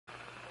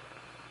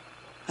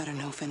I don't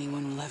know if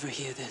anyone will ever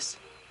hear this.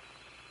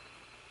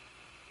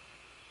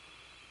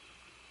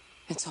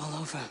 It's all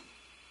over.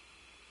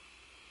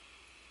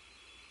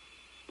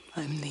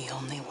 I'm the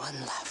only one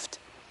left.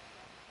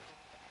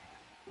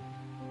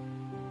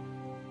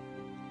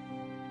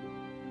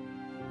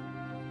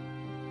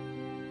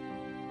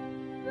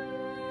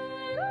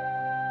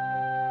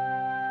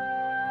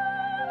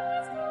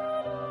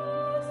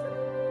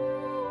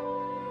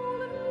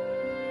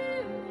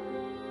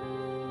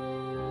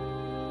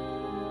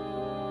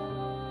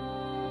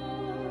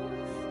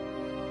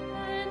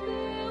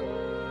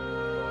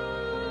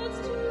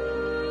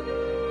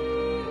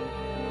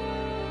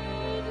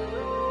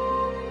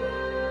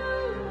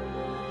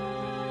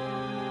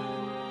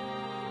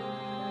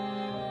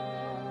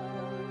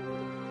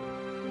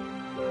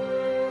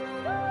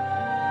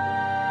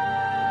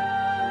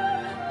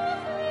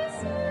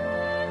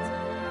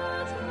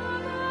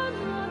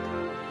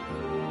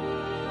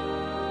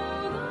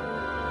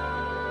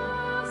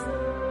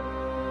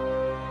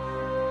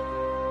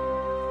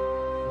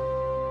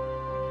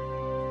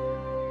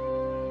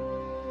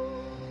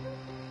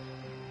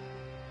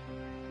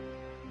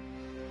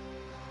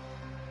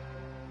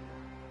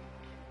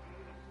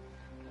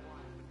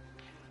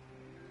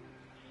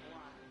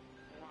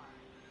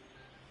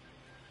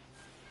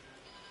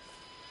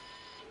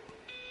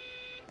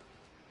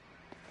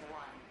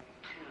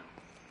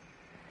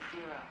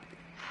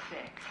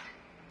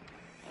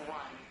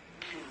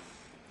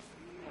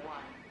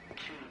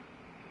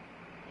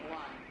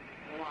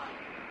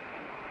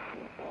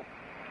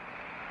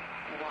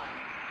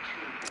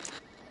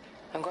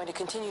 I'm going to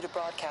continue to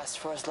broadcast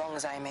for as long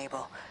as I am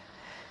able.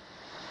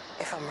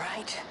 If I'm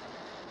right,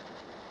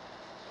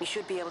 you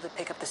should be able to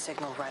pick up the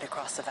signal right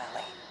across the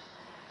valley.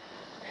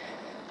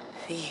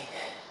 The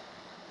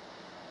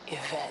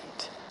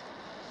event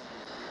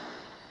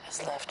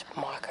has left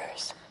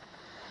markers.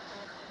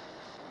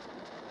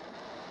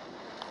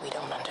 We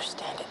don't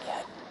understand it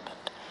yet,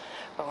 but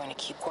we're going to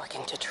keep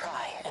working to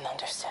try and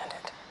understand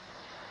it.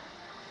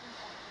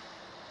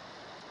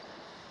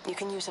 You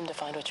can use them to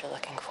find what you're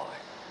looking for.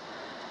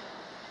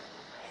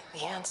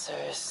 The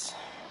answers,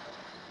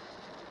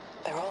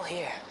 they're all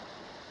here.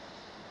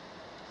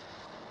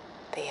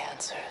 The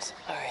answers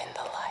are in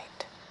the light.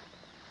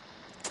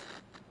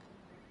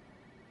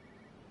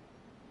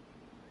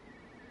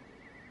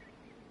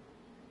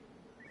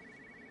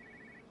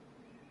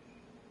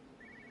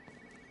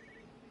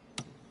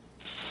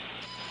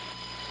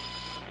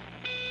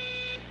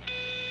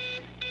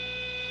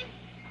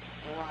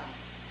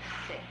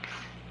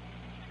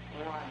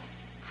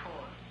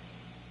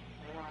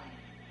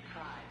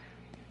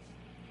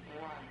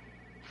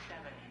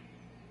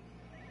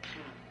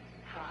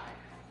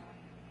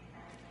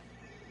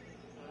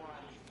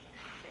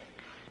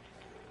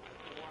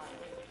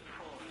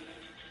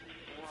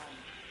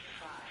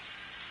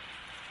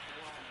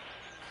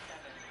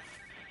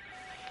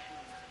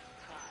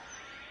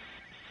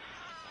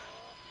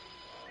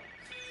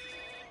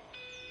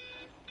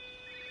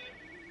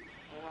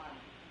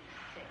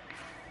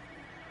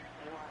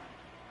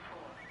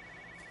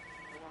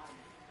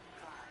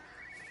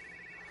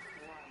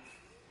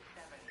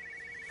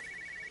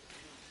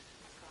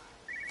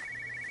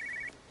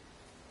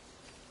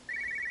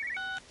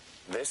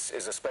 This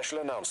is a special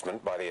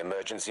announcement by the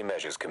Emergency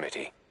Measures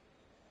Committee.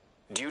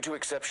 Due to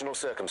exceptional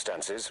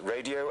circumstances,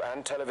 radio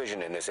and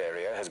television in this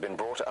area has been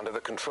brought under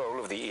the control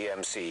of the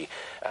EMC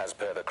as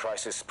per the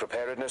Crisis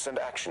Preparedness and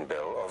Action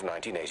Bill of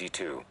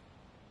 1982.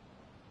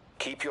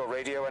 Keep your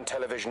radio and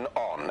television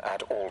on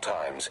at all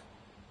times.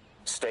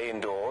 Stay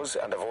indoors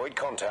and avoid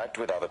contact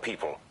with other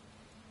people.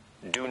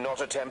 Do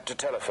not attempt to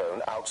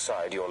telephone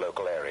outside your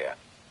local area.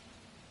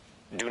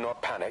 Do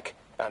not panic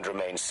and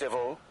remain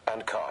civil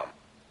and calm.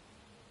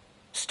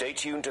 Stay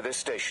tuned to this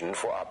station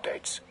for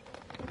updates.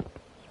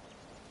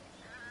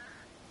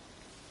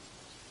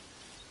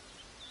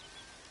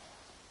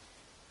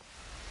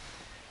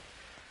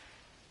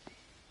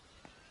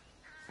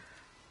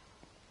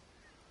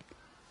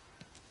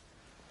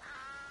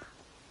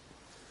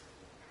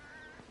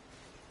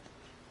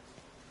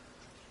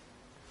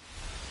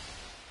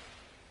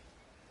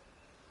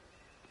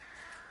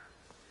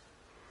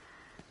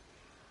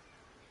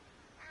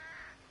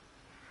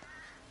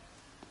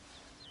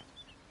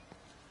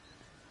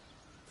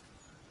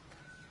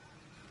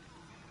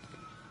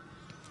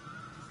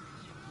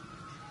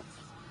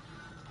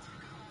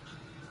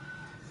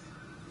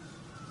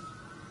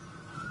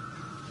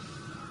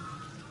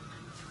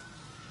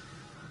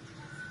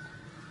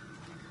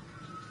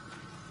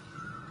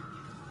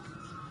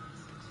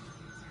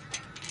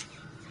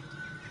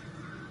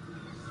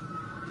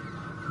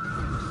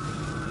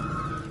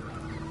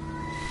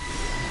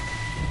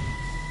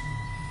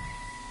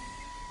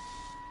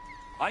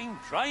 I'm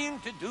trying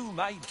to do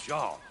my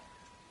job.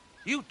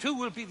 You two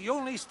will be the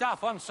only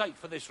staff on site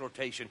for this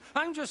rotation.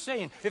 I'm just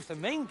saying, if the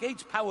main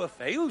gate's power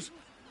fails,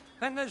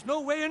 then there's no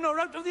way in or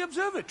out of the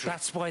observatory.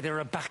 That's why there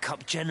are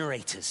backup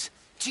generators.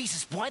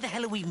 Jesus, why the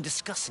hell are we even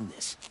discussing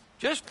this?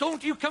 Just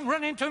don't you come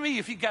running to me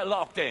if you get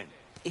locked in.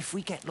 If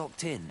we get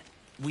locked in,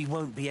 we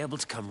won't be able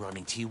to come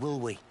running to you, will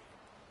we?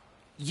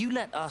 You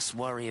let us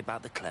worry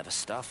about the clever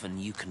stuff, and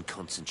you can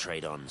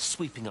concentrate on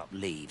sweeping up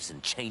leaves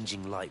and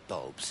changing light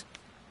bulbs.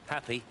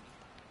 Happy?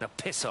 Now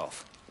piss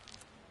off.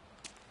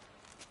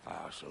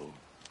 Arsehole.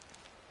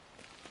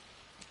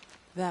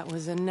 That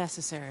was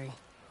unnecessary.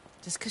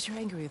 Just because you're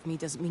angry with me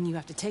doesn't mean you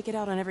have to take it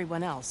out on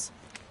everyone else.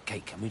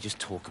 Kate, can we just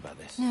talk about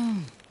this? No,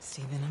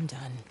 Stephen, I'm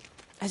done.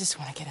 I just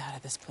want to get out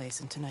of this place,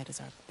 and tonight is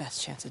our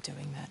best chance of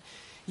doing that.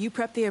 You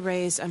prep the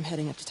arrays, I'm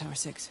heading up to Tower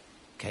 6.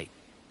 Kate.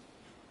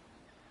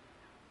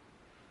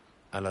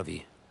 I love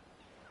you.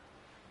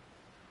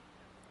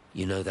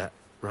 You know that,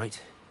 right?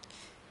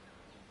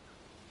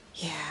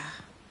 Yeah,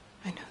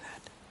 I know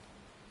that.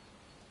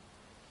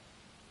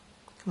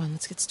 Come on,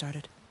 let's get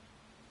started.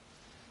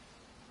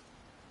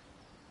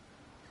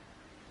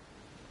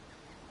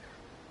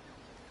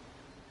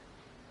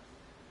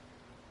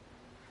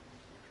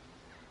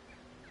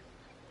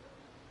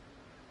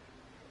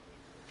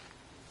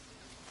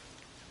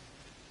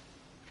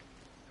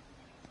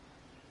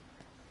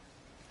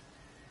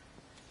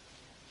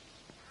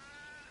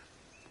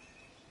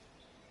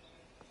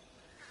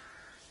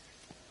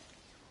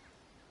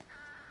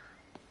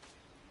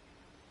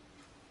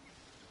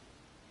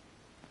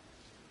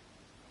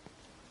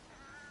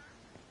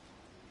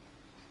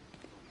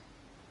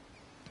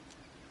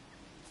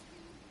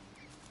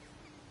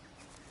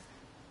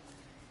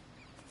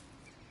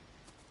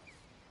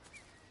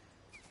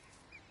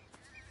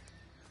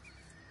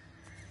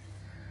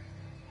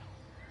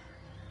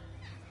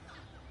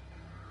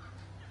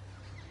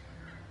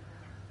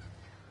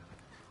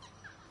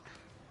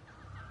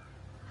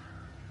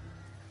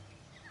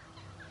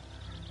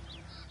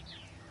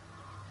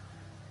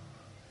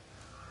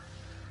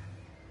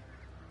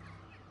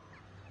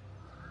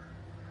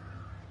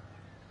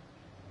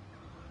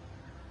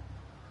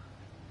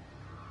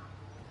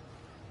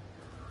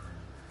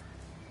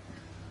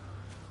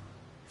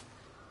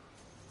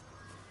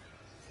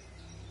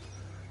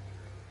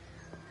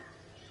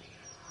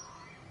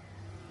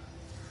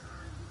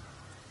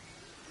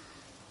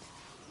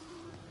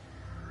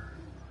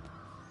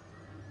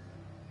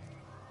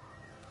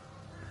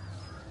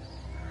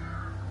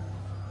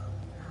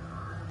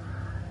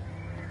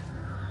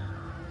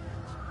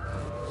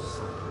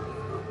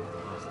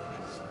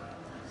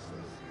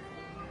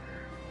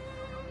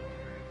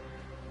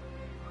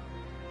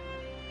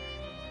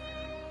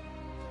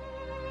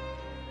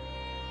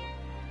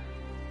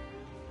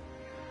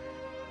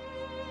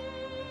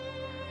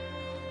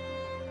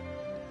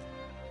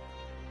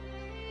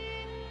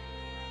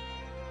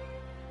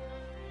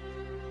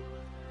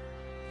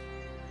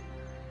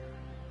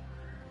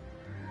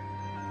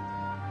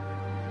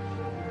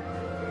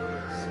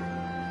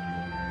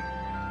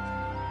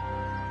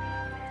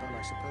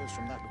 I suppose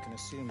from that we can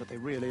assume that they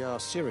really are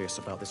serious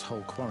about this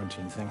whole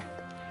quarantine thing.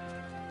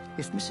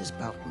 If Mrs.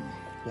 Boughton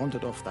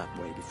wandered off that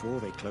way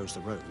before they closed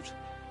the road,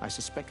 I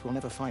suspect we'll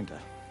never find her.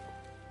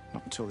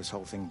 Not until this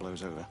whole thing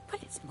blows over.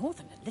 But it's more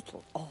than a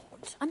little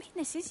odd. I mean,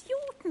 this is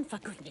Yorton, for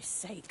goodness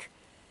sake.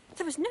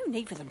 There was no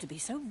need for them to be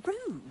so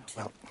rude.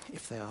 Well,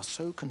 if they are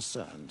so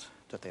concerned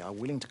that they are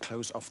willing to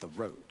close off the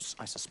roads,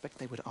 I suspect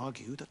they would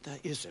argue that there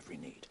is every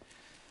need.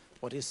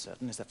 What is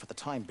certain is that for the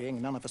time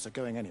being, none of us are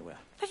going anywhere.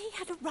 But he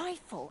had a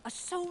rifle, a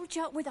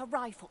soldier with a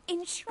rifle,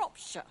 in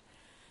Shropshire.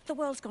 The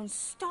world's gone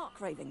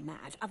stark raving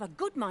mad. I've a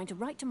good mind to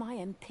write to my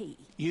MP.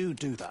 You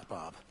do that,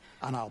 Barb,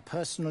 and I'll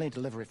personally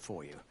deliver it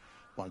for you,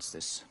 once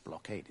this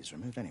blockade is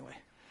removed anyway.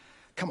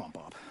 Come on,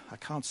 Bob. I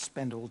can't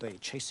spend all day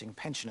chasing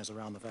pensioners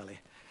around the valley.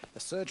 The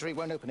surgery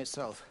won't open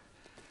itself.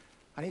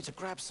 I need to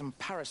grab some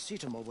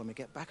paracetamol when we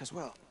get back as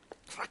well.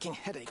 Cracking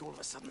headache all of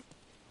a sudden.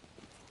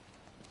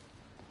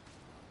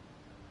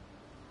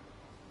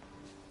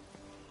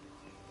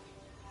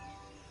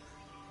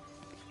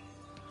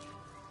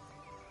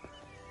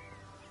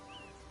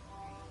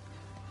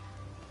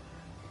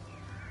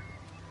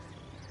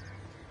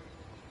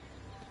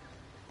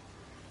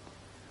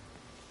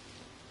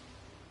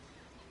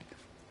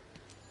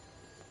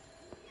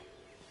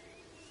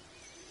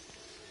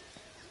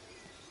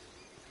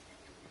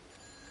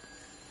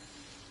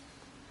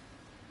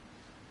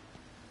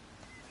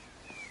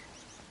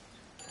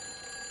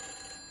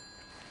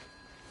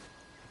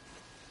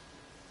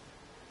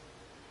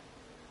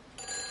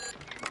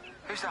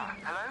 Who's that?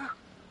 Hello?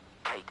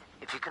 Kate,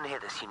 if you can hear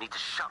this, you need to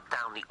shut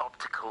down the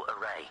optical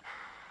array.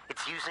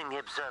 It's using the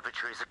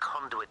observatory as a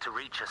conduit to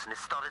reach us, and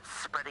it's started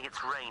spreading its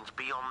range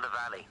beyond the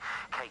valley.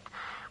 Kate,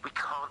 we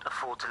can't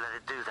afford to let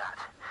it do that.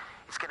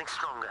 It's getting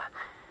stronger.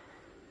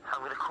 I'm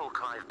going to call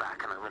Clive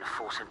back, and I'm going to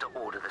force him to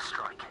order the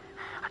strike.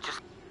 I just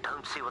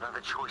don't see what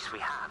other choice we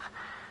have.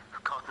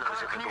 God knows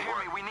Hello, if can you it'll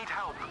hear work. me? We need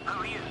help. Who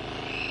are you?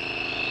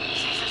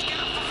 Jesus, get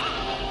off the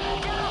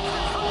phone! Get off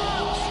the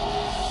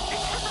phone!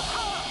 It's in the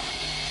phone!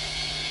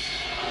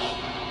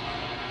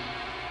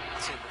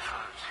 It's in the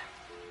phone.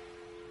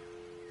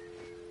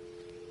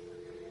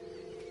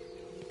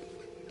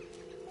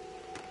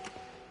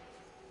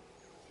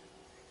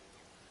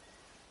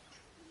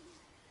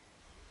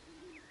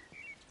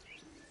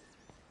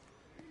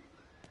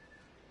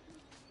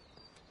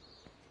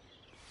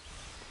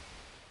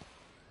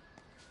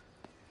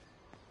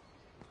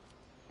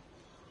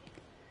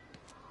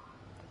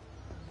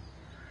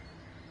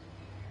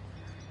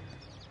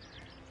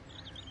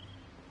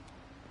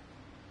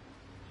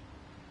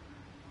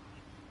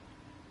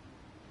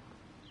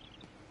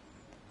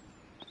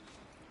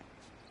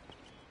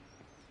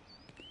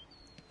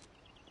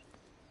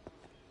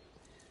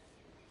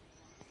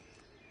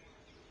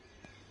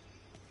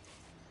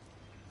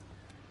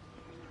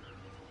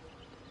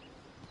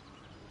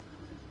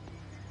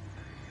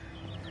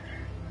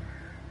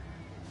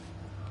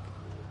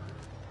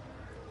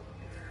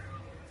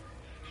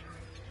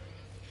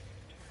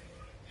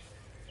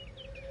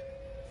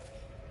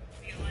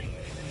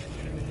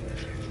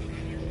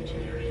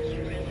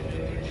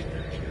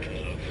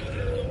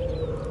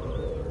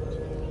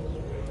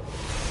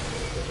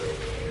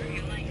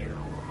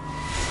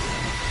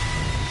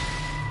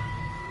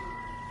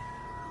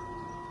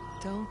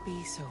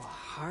 be so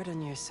hard on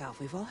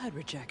yourself. We've all had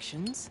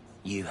rejections.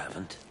 You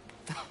haven't.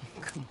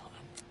 Come on.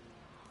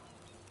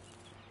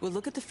 We'll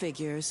look at the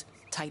figures,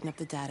 tighten up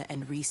the data,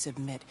 and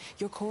resubmit.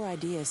 Your core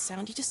idea is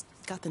sound. You just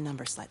got the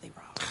numbers slightly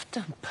wrong.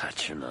 Don't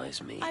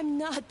patronize me. I'm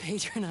not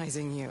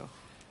patronizing you.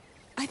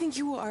 I think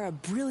you are a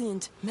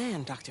brilliant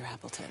man, Dr.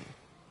 Appleton.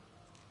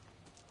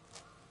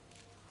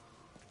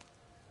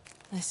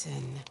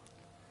 Listen.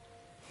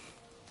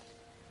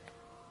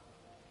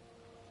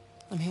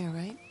 I'm here,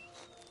 right?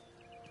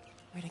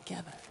 We're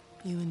together,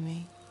 you and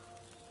me.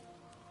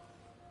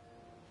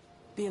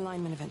 The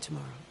alignment event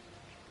tomorrow.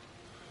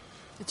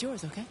 It's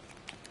yours, okay?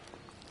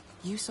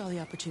 You saw the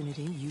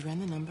opportunity, you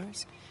ran the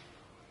numbers.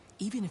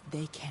 Even if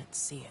they can't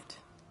see it,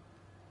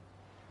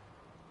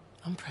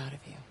 I'm proud of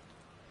you.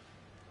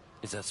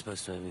 Is that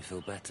supposed to make me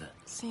feel better?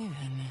 Steven.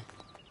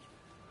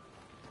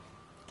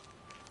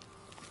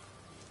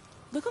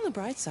 Look on the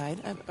bright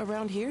side.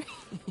 Around here,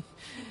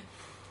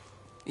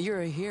 you're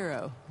a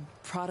hero.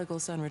 Prodigal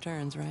son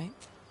returns, right?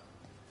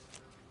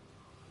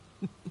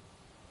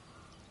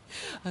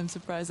 I'm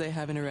surprised they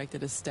haven't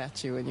erected a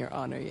statue in your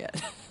honor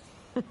yet.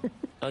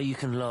 Oh, you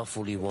can laugh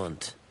all you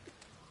want.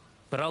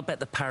 But I'll bet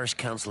the parish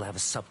council have a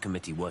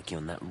subcommittee working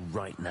on that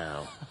right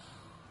now.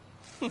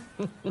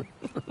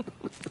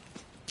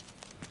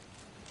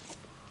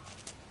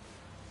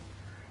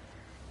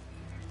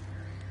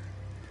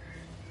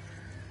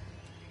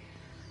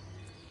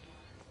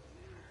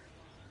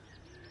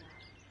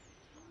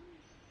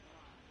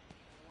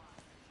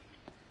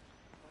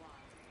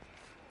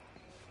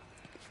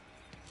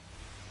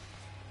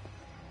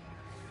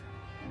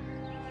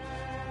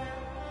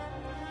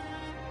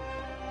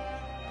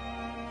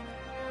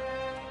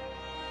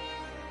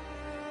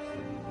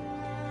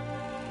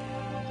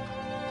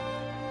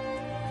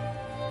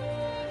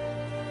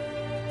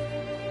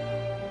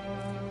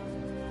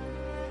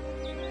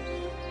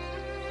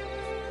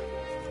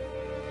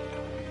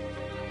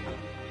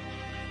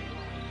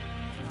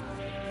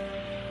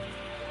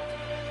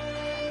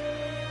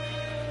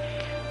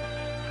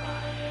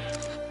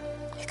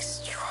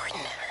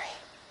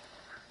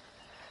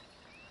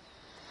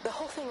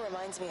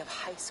 Reminds me of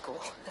high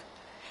school.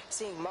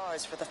 Seeing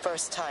Mars for the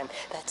first time.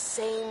 That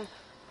same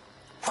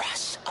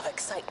rush of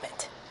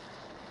excitement.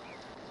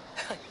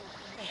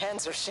 My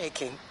hands are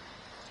shaking.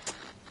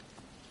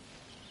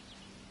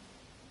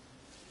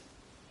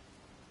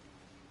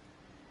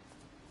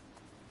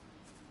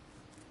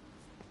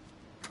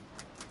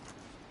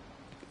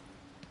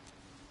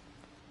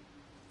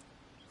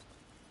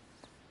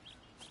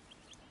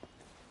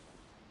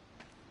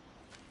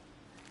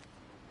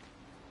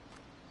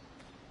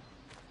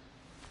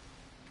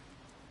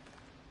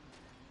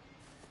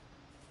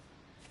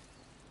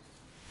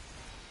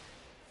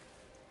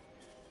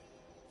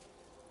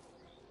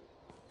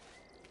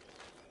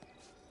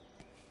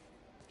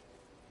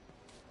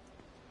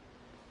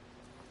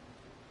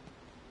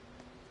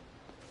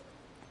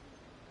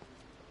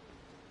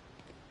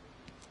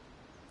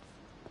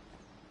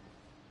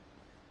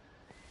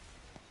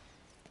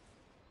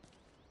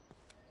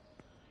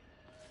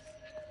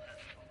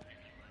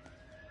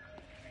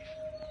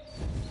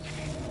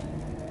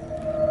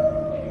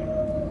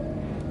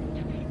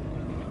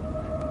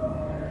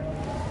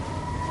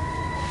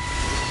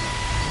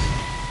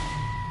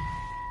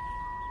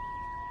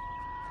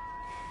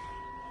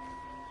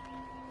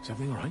 Is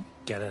everything all right?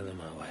 Get out of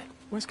my way.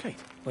 Where's Kate?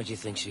 Where do you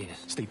think she is?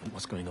 Stephen,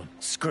 what's going on?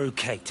 Screw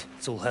Kate.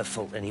 It's all her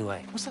fault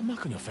anyway. What's that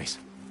mark on your face?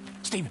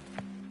 Stephen!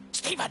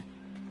 Stephen!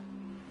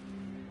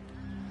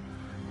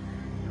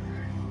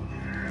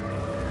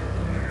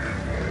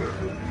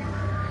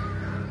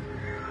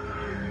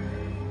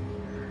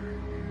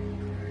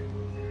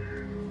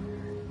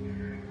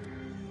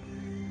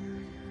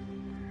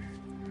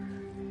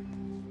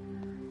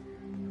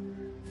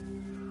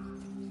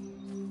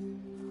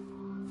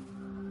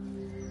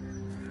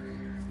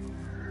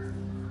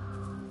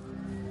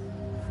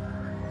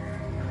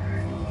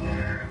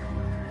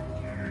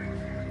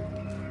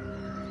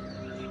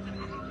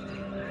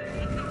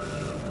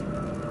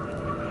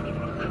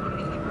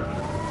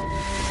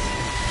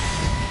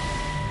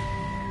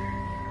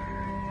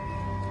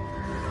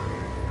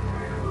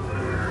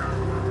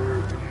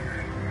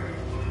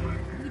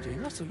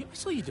 I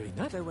saw you doing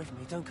that. Stay away from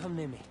me. Don't come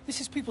near me.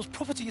 This is people's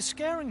property. You're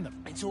scaring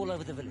them. It's all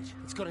over the village.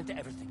 It's got into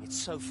everything. It's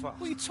so fast.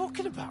 What are you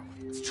talking about?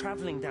 It's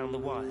travelling down the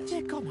wires. Yeah,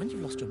 God, man,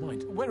 you've lost your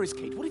mind. Where is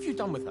Kate? What have you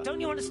done with her? Don't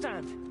you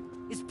understand?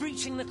 It's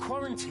breaching the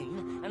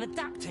quarantine and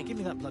adapting. Give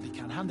me that bloody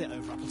can. Hand it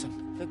over,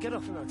 Appleton. No, get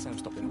off. No, Sam,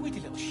 stop it. You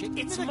weedy little shit.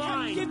 It's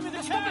mine. Give me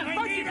the Stop can. it.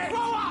 I need it.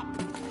 Grow up!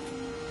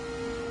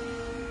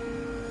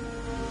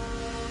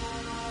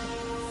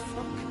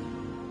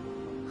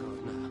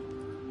 God, no.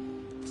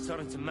 It's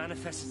starting to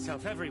manifest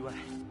itself everywhere.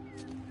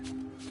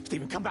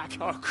 Stephen, come back.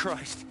 Oh,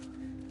 Christ.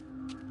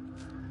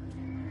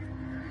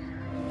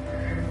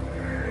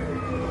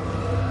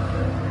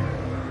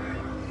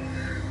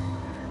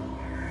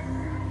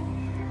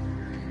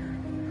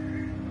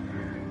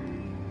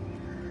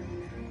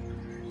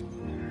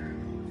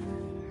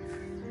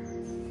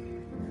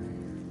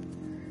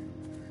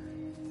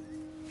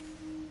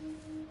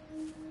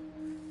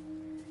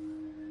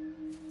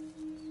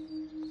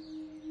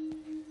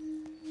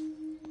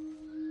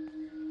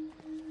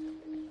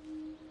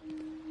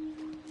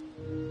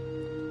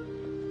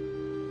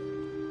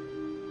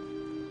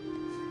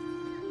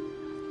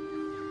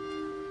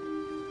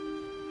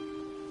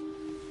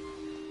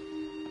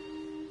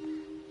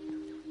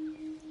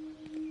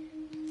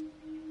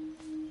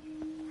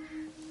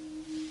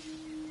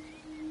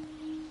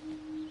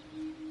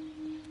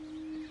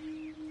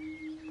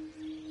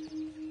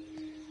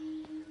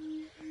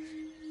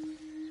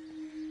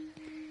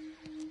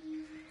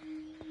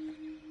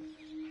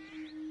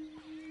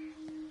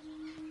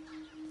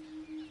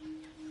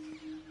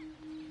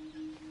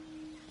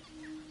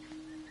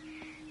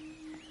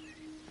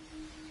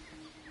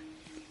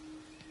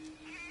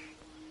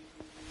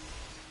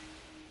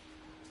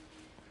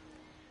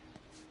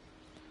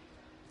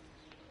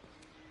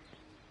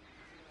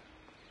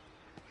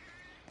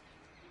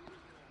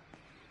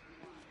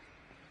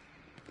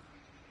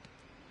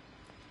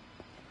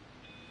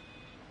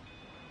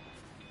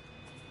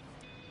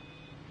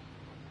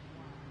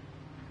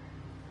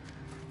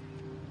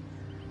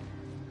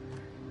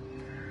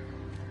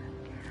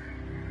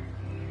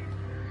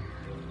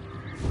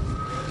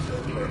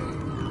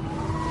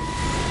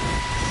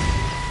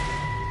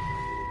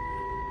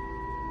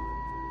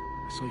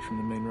 saw you from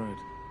the main road.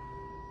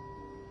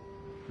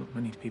 Not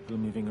many people are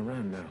moving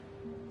around now.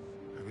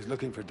 I was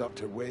looking for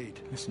Dr. Wade.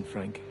 Listen,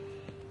 Frank.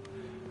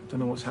 I don't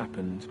know what's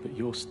happened, but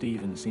your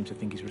Stephen seems to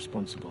think he's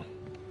responsible.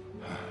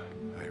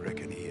 I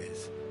reckon he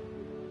is.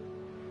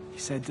 He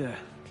said,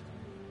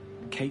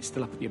 Kate's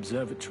still up at the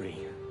observatory,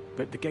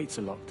 but the gates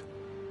are locked.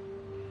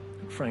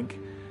 And Frank,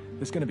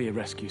 there's going to be a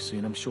rescue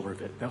soon, I'm sure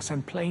of it. They'll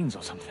send planes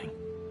or something.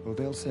 Well,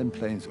 they'll send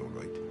planes, all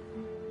right.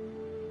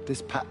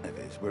 This pattern of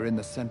his, we're in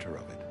the center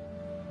of it.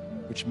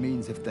 Which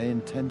means if they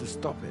intend to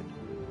stop it,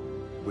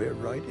 we're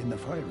right in the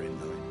firing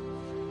line.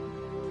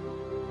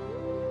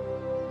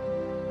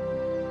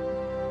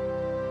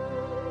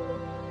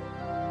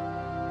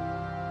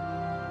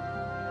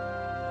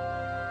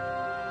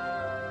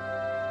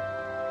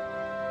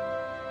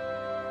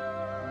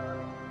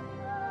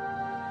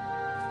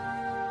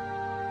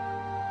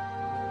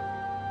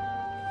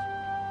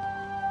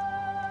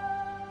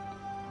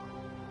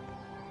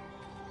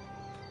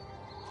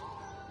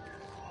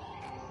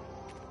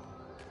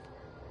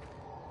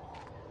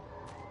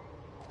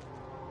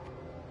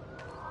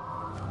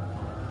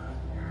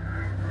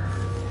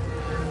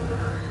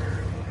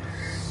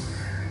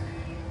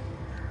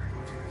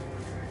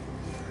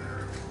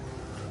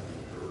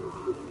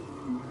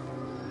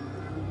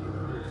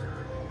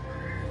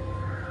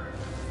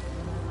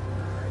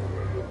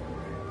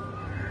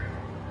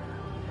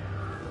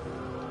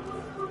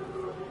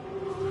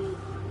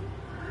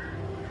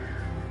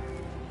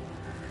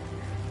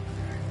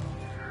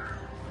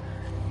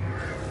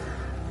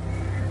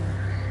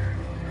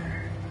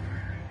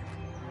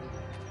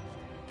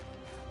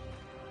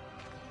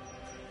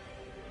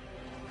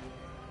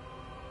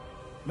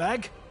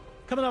 Meg,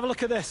 come and have a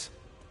look at this.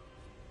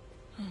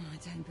 Oh, I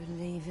don't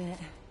believe it.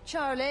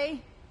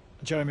 Charlie?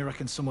 Jeremy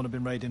reckons someone had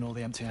been raiding all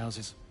the empty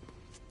houses.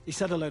 He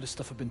said a load of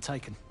stuff had been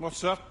taken.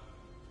 What's up?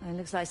 It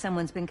looks like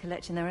someone's been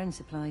collecting their own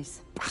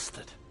supplies.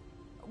 Bastard.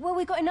 Well,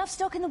 we've got enough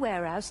stock in the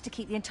warehouse to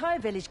keep the entire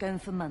village going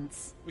for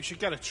months. We should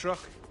get a truck.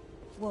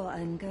 What,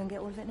 and go and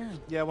get all of it now?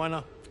 Yeah, why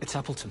not? It's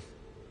Appleton.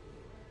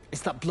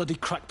 It's that bloody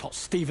crackpot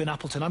Stephen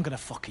Appleton. I'm gonna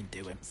fucking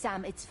do him.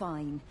 Sam, it's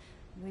fine.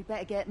 We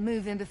better get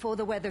moving before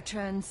the weather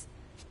turns.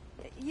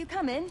 You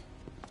come in.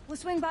 We'll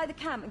swing by the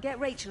camp and get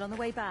Rachel on the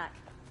way back.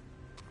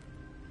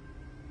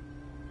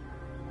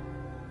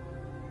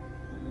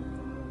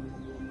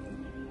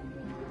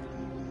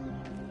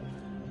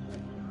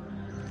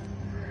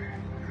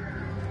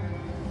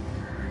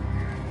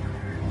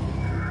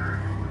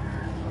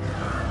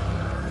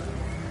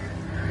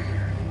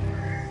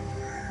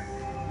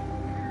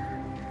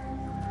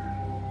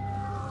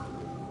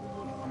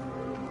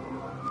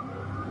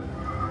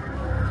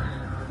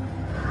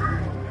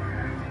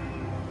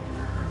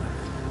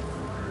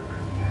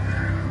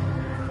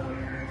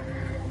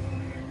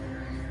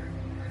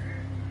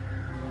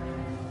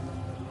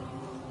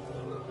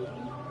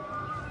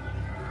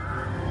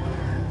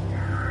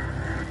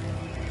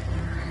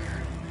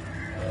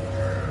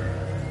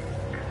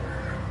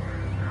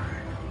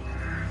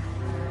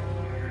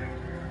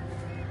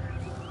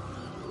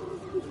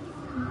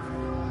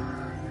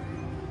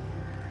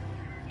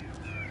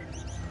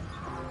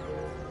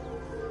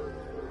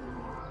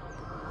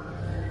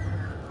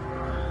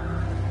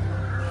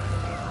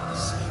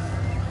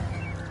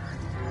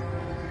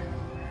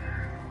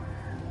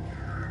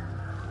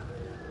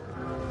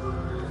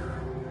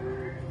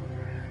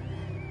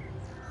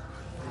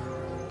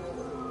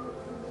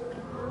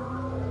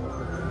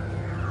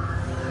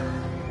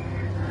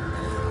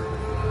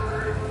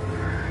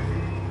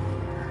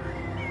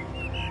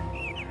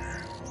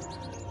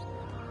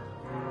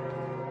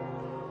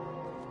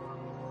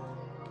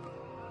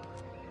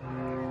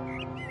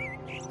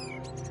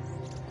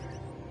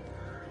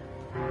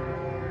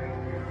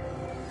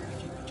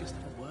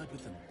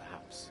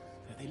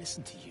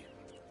 Listen to you.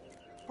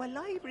 Well,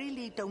 I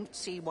really don't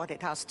see what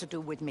it has to do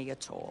with me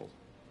at all.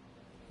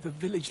 The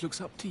village looks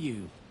up to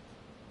you.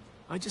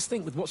 I just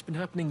think with what's been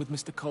happening with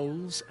Mr.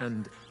 Coles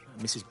and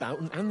Mrs.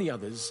 Boughton and the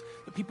others,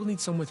 that people need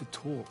somewhere to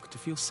talk, to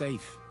feel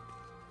safe.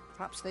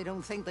 Perhaps they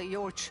don't think that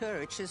your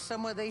church is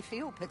somewhere they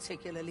feel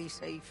particularly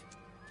safe.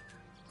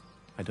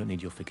 I don't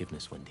need your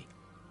forgiveness, Wendy.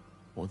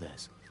 Or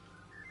theirs.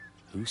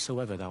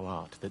 Whosoever thou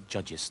art that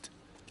judgest,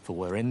 for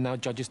wherein thou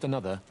judgest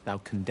another, thou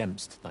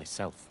condemnest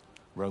thyself.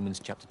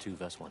 Romans chapter 2,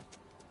 verse 1.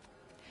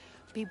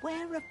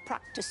 Beware of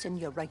practicing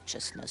your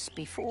righteousness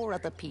before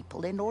other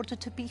people in order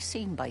to be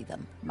seen by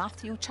them.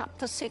 Matthew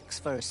chapter 6,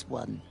 verse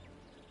 1.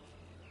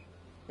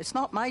 It's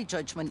not my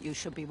judgment you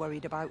should be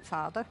worried about,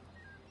 Father.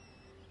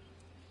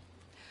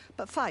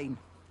 But fine.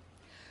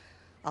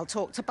 I'll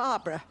talk to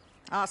Barbara.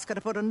 Ask her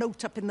to put a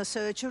note up in the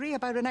surgery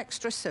about an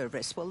extra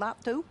service. Will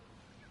that do?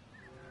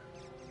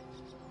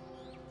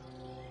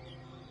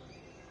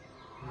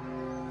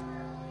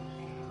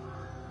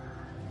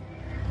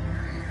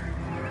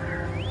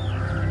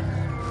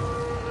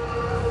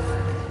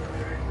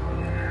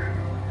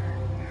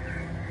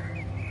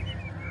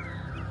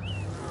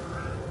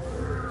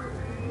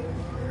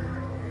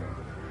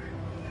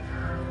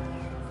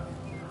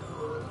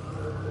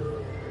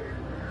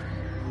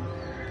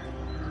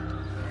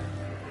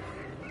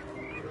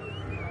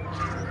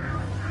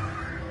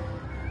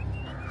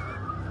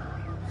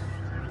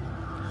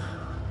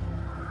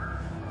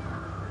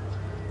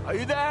 Are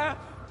you there?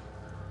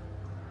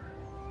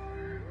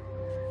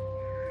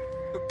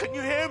 Can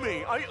you hear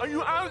me? Are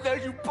you out there,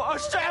 you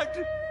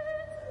bastard?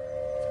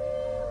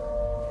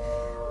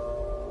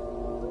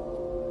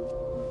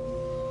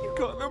 You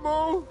got them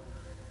all?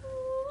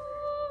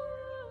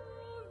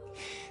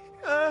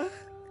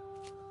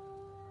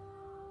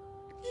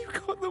 You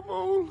got them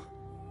all?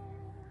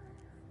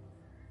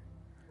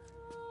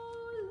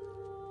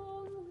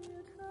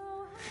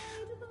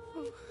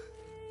 Oh,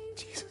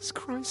 Jesus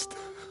Christ.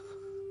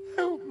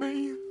 Help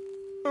me,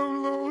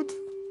 oh Lord.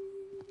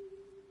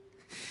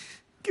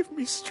 Give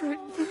me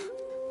strength.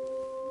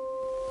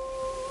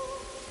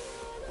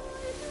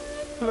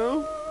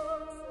 Hello?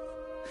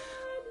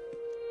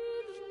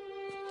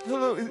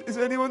 Hello, is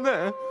anyone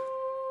there?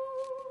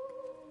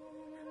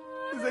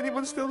 Is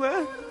anyone still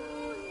there?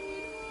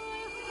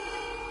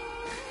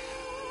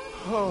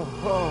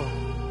 Oh.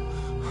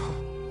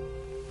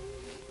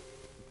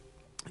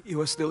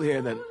 You are still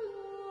here then.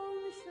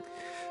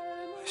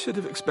 I should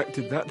have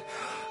expected that.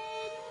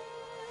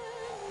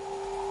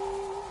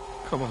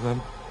 Come on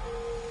then.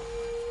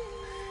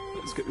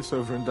 Let's get this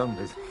over and done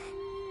with.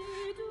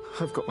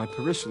 I've got my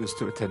parishioners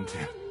to attend to.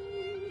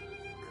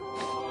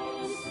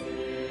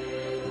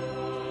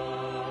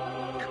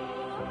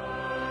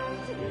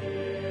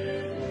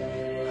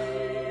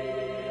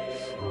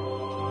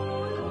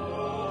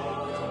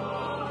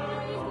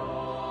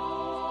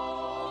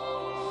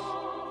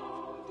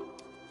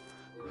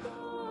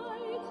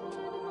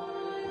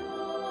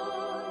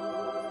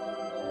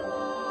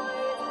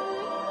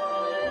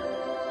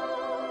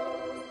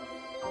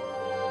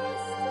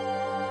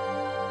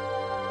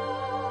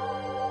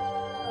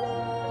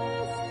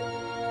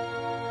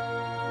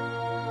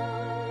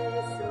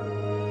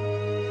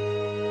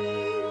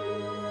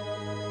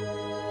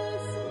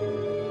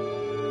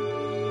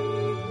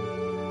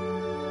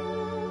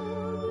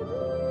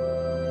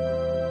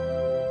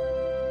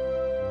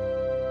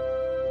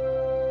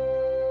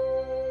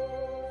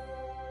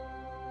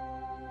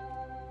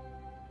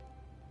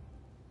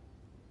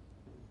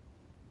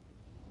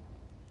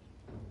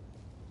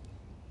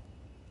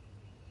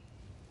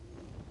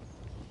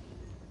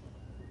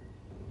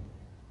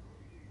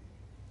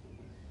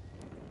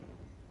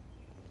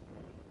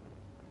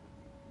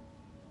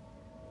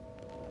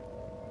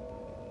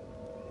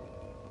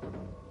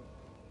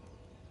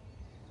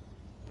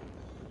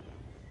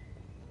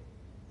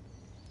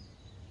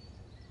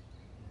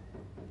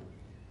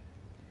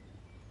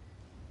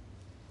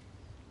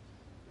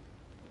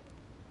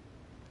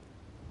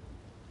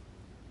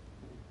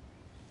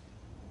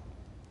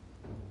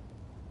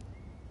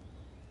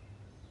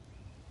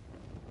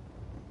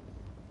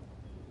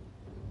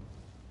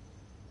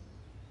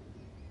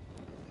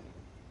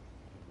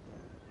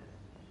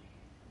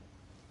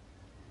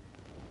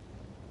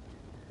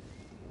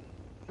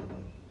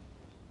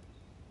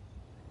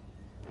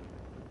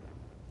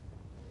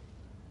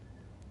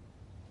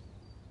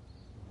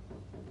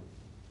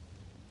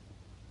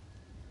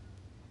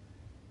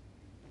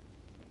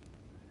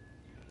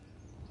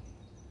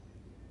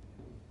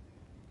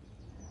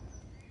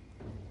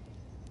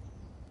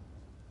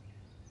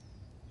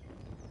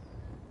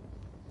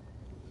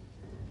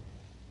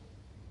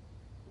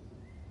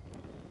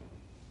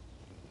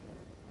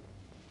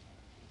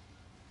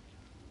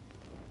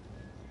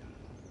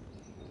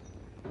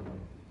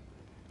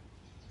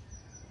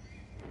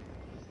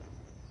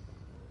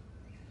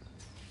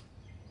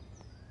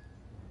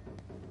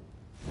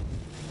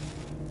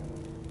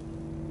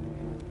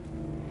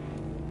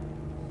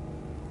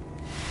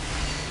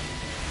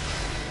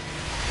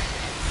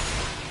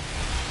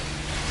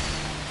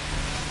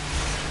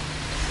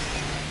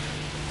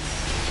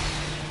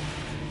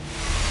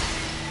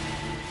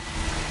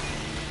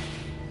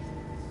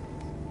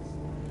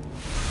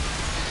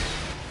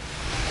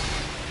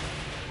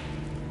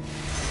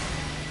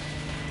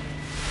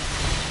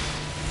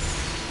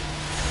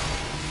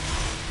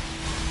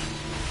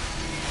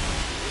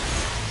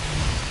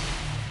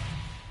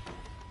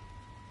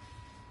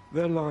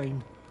 Their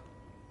line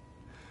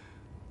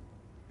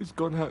has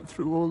gone out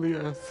through all the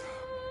earth.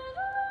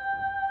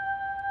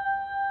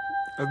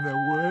 And their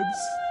words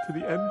to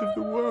the end of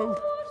the world.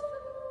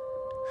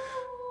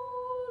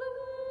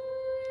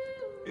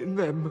 In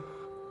them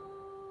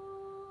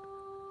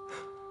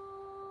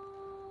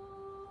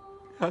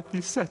hath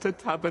he set a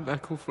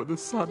tabernacle for the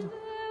sun.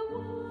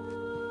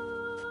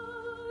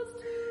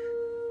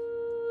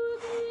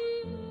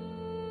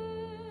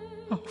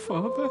 Our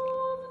Father,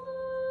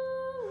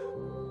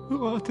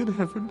 who art in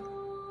heaven,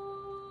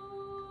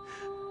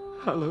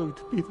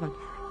 hallowed be thy name.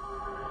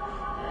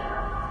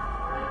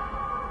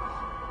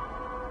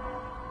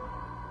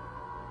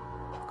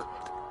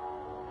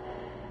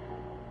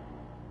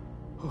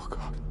 Oh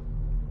God.